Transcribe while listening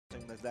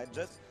like that.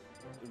 Just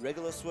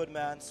regular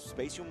swordman,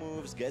 space your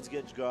moves, gets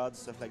guards,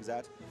 stuff like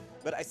that.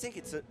 But I think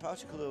it's a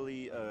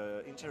particularly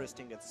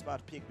interesting and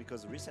smart pick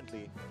because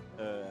recently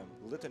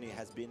Glutonny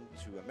has been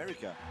to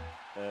America,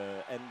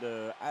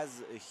 and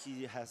as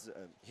he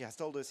has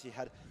told us he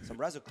had some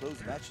rather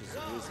close matches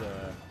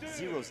with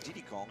Zero's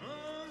Diddy Kong.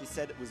 He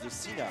said with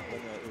Lucina,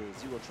 when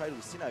Zero tried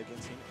Lucina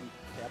against him,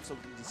 he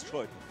absolutely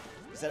destroyed him.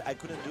 He said, I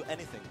couldn't do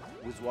anything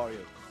with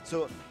Wario.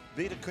 So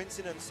be it a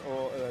coincidence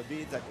or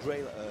be it that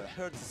Greil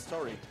heard the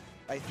story,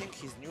 I think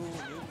his new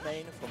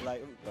main from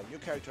like new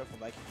character from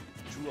like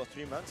 2 or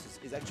 3 months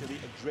is actually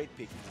a great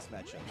pick in this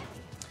matchup.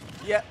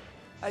 Yeah,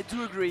 I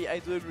do agree,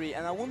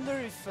 and I wonder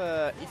if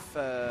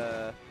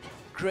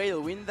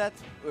Greil win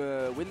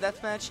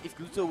that match, if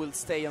Gluto will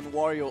stay on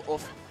Wario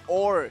off,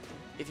 or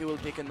if he will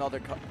pick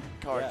another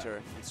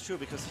character. Yeah, it's true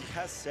because he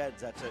has said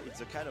that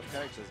it's a kind of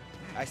characters.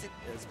 I think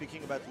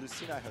speaking about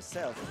Lucina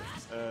herself,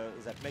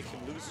 that make him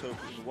lose hope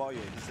in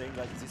Wario. He's saying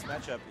like this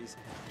matchup it's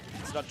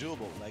not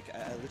doable. Like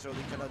I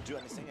literally cannot do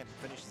anything, and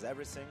he finishes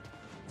everything.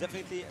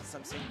 Definitely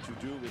something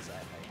to do with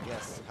I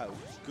guess how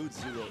good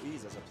Zero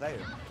is as a player.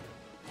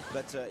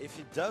 But if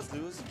he does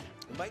lose,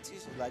 we might see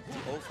like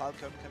the old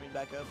Falcon coming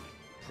back up.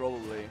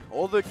 Probably.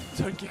 All the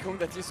Donkey Kong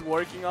that he's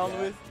working on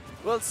with.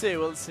 We'll see,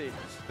 we'll see.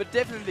 But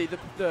definitely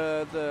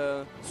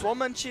the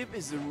swordmanship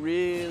is a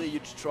really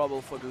huge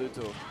trouble for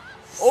Gluto.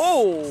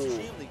 Oh!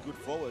 Extremely good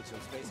forward, so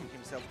spacing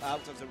himself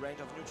out of the range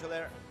of neutral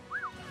air.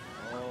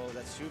 Oh,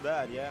 that's too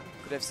bad, yeah.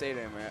 Could have saved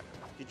him, yeah.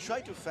 He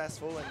tried to fast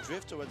fall and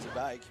drift towards the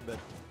bike, but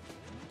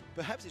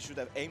perhaps he should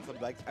have aimed for the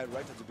bike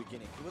right at the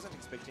beginning. He wasn't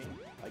expecting,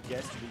 I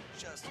guess, to be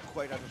just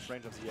quite out of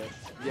range of the edge.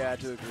 Yeah, I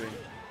do agree.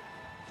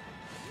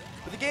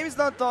 But the game is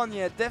not done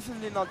yet,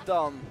 definitely not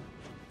done.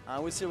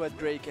 We'll see what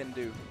Greil can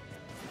do.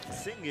 The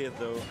thing is,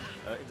 though,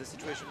 in the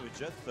situation we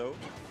just saw,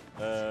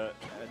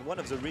 and one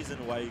of the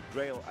reasons why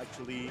Greil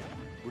actually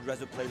would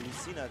rather play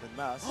Lucina than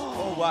MARS.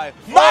 Oh, why?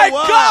 My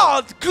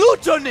God!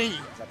 Glutonny!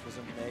 That was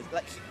amazing.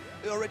 Like,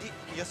 already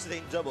yesterday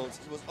in doubles,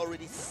 he was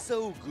already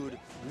so good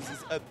with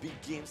his up big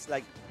games,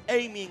 like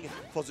aiming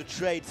for the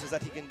trade so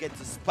that he can get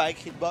the spike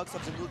hitbox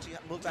of the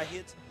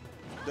multi-hit.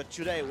 But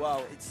today,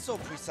 wow, it's so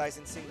precise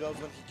in singles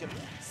when he can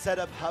set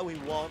up how he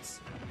wants.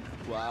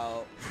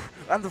 Wow.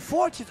 And the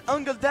forward hit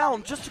angle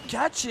down just to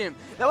catch him.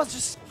 That was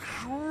just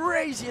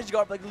crazy edge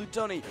guard by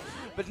Glutonny.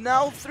 But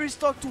now 3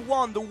 stock to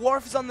 1. The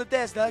Wharf is on the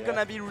desk. That's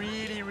gonna be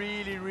really,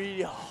 really,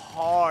 really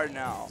hard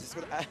now.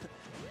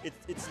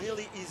 It's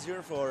nearly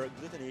easier for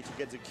Glutonny to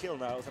get the kill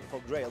now than for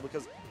Greil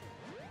because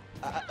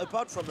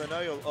apart from an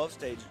aerial off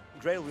stage,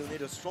 Greil will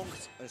need a strong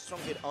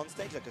hit on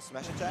stage, like a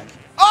smash attack.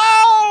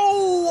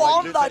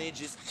 Oh! Like On that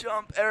just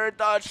jump air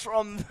dodge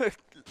from the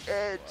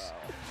edge. Wow.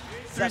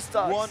 3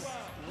 stocks.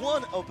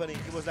 One opening,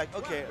 he was like,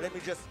 okay, let me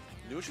just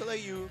neutral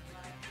you.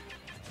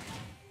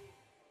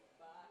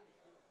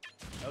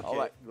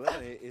 Okay,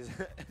 Glutonny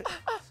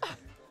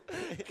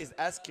is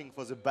asking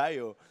for the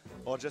bio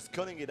or just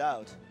calling it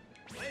out.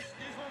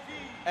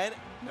 And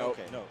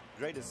okay, no,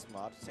 Greil is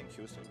smart. Thank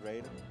you, so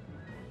Greil.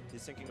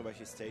 He's thinking about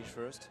his stage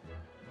first.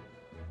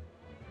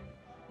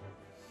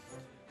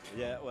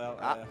 Yeah, well.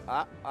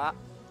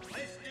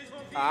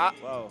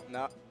 Wow.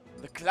 No.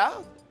 The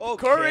cloud?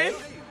 Okay. Corrin?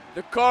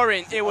 The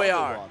Corrin, here we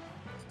are. One.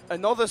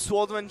 Another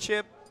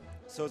swordmanship.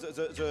 So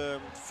the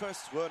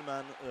first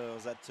swordman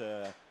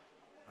that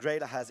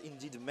Greil has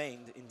indeed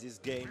mained in this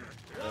game,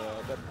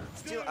 but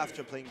still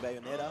after playing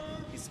Bayonetta,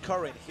 is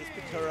Corrin. He's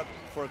picked her up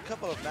for a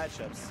couple of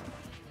matchups,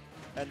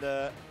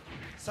 and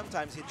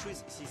sometimes he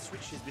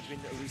switches between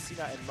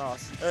Lucina and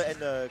MARS and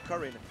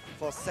Corrin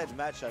for set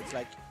matchups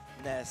like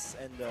Ness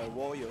and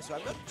Wario. So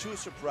I'm not too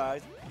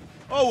surprised.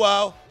 Oh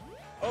wow!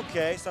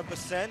 Okay, some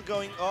percent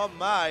going. Oh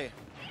my!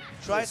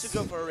 Tries to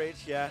go for it,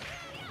 yeah.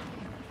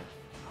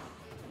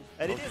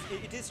 And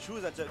it is true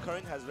that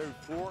Corrin has very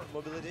poor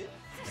mobility,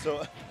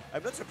 so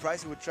I'm not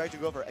surprised he would try to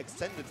go for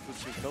extended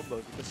footstool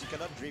combos because he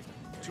cannot drift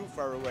too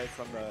far away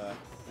from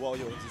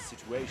Wario in these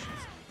situations.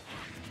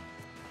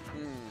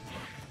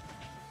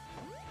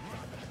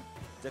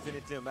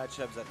 Definitely a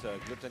matchup that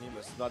Glutonny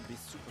must not be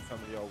super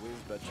familiar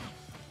with, but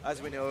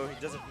as we know,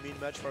 it doesn't mean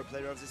much for a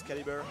player of this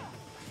caliber.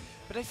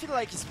 But I feel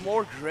like it's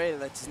more Greil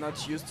that is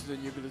not used to the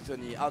new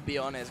Glutonny, I'll be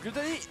honest.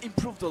 Glutonny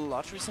improved a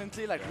lot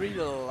recently, like really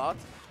a lot,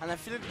 and I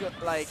feel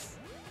like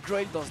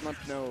Greil does not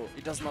know,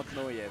 he does not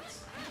know yet.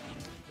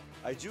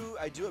 I do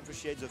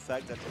appreciate the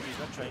fact that he's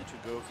not trying to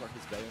go for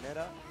his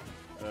Bayonetta,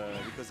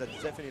 because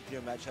that's definitely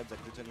a matchup that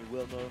Glutonny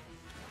will know,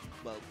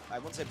 well, I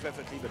won't say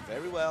perfectly, but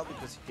very well,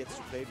 because he gets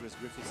to play with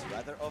Griffiths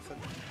rather often.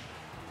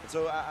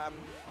 So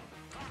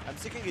I'm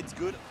thinking it's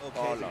good.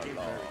 Okay, the game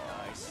very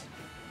nice.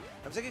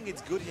 I'm thinking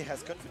it's good he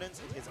has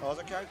confidence in his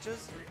other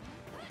characters,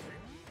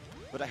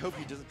 but I hope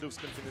he doesn't lose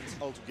confidence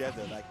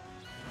altogether. Like,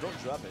 don't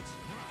drop it.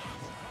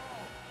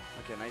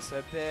 Okay, nice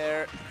up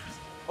there.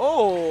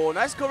 Oh,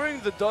 nice covering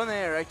the down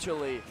air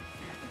actually.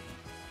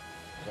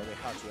 Very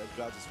hard to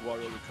grab this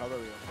Wario recovery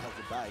on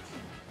the bike.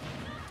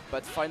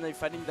 but finally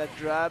finding that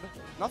grab.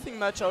 Nothing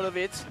much out of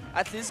it.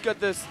 At least got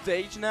the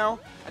stage now,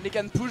 and he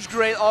can push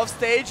Greil off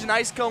stage.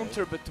 Nice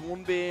counter, but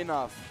won't be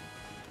enough.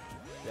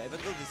 Yeah, even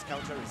though this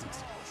counter is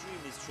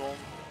extremely strong,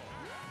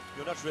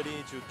 you're not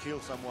ready to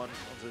kill someone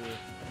on the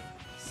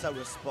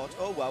sour spot.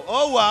 Oh wow,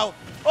 oh wow,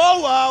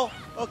 oh wow!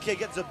 Okay,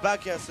 gets the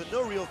back air, so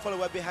no real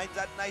follow-up behind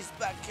that. Nice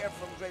back air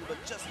from Greil, but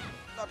just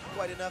not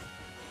quite enough.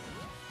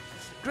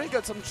 Greil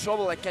got some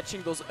trouble like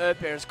catching those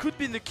up airs. Could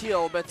be in the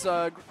kill, but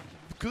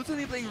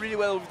Glutonny playing really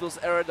well with those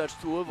air dodge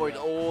to avoid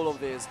all of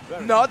this.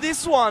 Not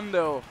this one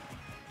though.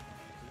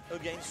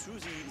 Again, through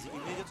the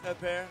immediate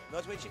up air,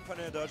 not waiting for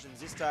an air dodge, and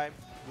this time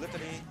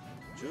Glutonny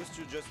chose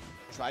to just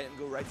try and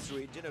go right through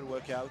it. Didn't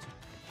work out.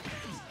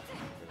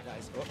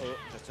 Nice. Uh-oh.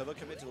 Just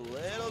overcommit a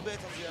little bit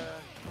on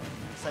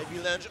the side B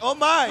lunge. Oh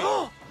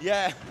my!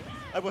 Yeah.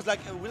 I was like,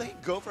 will he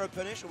go for a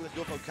punish or will he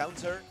go for a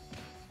counter?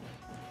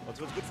 But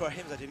it was good for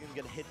him that he didn't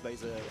get hit by the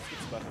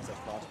sweet spot on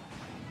that part.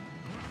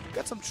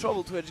 Got some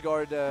trouble to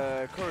edgeguard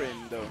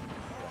Corrin though. Right,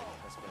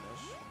 nice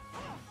punish.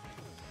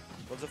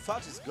 Well, the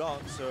fart is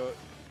gone, so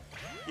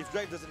if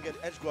Greil doesn't get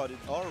edgeguarded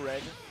or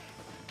red,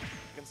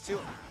 he can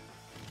still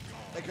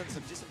take on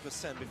some decent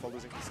percent before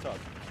losing his stock.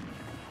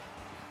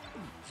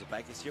 The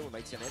back is here, we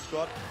might see an edge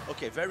guard.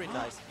 Okay, very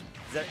nice.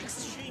 They're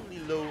extremely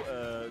low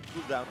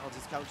cooldown on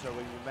this counter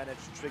when you manage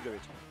to trigger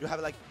it. You have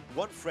like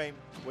one frame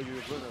where you're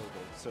vulnerable,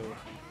 so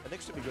an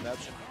extremely good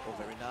option. Oh,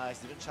 very nice.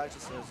 Didn't charge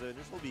us as a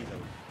neutral B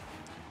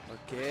though.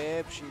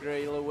 Okay, pushing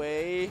Greil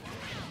away.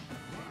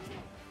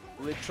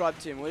 Will it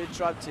trapped him? Will it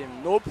trapped him?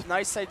 Nope,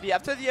 nice side B.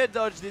 After the air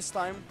dodge this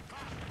time.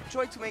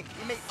 Try to make...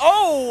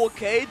 Oh,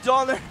 okay,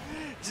 Donner.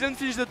 Didn't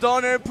finish the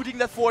Donner, putting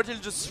that forward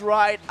tilt just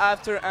right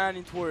after, and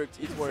it worked.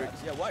 It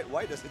worked. Yeah,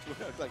 why does it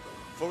work? Like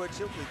forward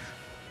tilt with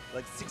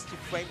like 60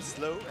 frames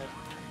slow and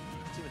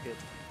still hit.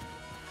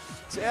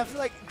 So yeah, I feel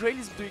like Greil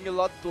is doing a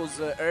lot those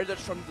air dodge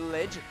from the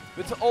ledge,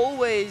 but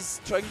always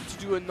trying to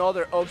do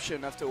another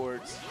option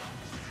afterwards.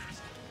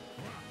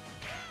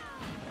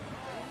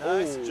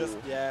 Nice, just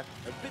yeah,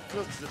 a bit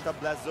close to the top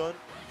blast zone.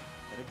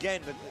 And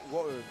again,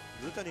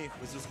 Glutonny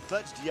with his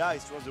clutch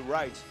DIs towards the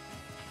right.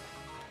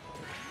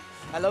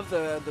 I love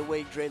the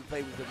way Greil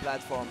played with the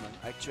platform,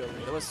 actually.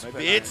 That was super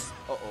nice.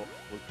 Uh-oh.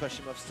 We'll push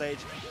him off stage.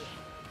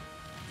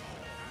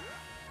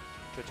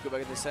 Try to go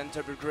back in the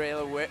center, but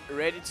Greil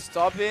ready to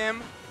stop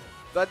him.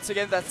 But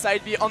again, that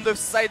side B on the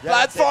side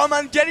platform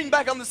and getting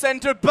back on the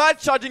center, but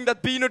charging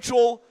that B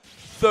neutral.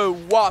 The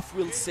waff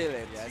will seal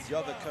it. Yeah, the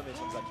other comment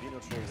on that B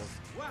neutral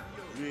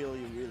was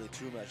really, really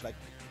too much. Like,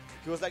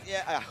 he was like,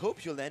 yeah, I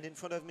hope you land in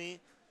front of me,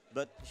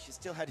 but he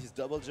still had his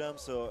double jump,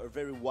 so a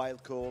very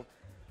wild call.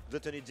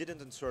 Glutonny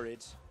didn't answer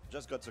it,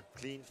 just got a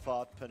clean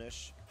fart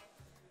punish.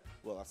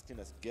 Well, as clean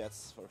as it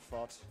gets for a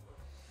fart.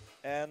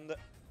 And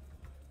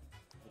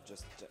we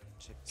just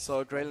check.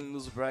 So Greil in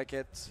loser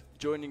bracket,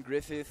 joining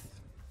Griffith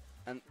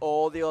and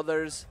all the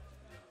others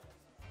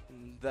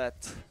in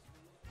that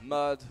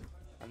mud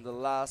and the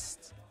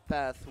last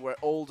path where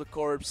all the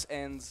corps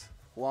ends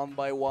one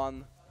by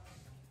one.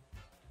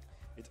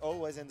 It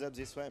always ends up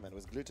this way, man,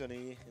 with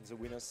Glutonny in the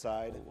winner's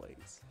side.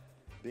 Always.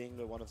 Being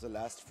one of the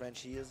last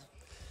Frenchies.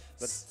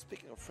 But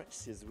speaking of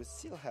Frenchies, we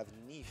still have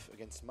Neef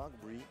against Mark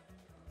Brie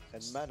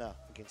and Mana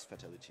against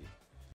Fatality.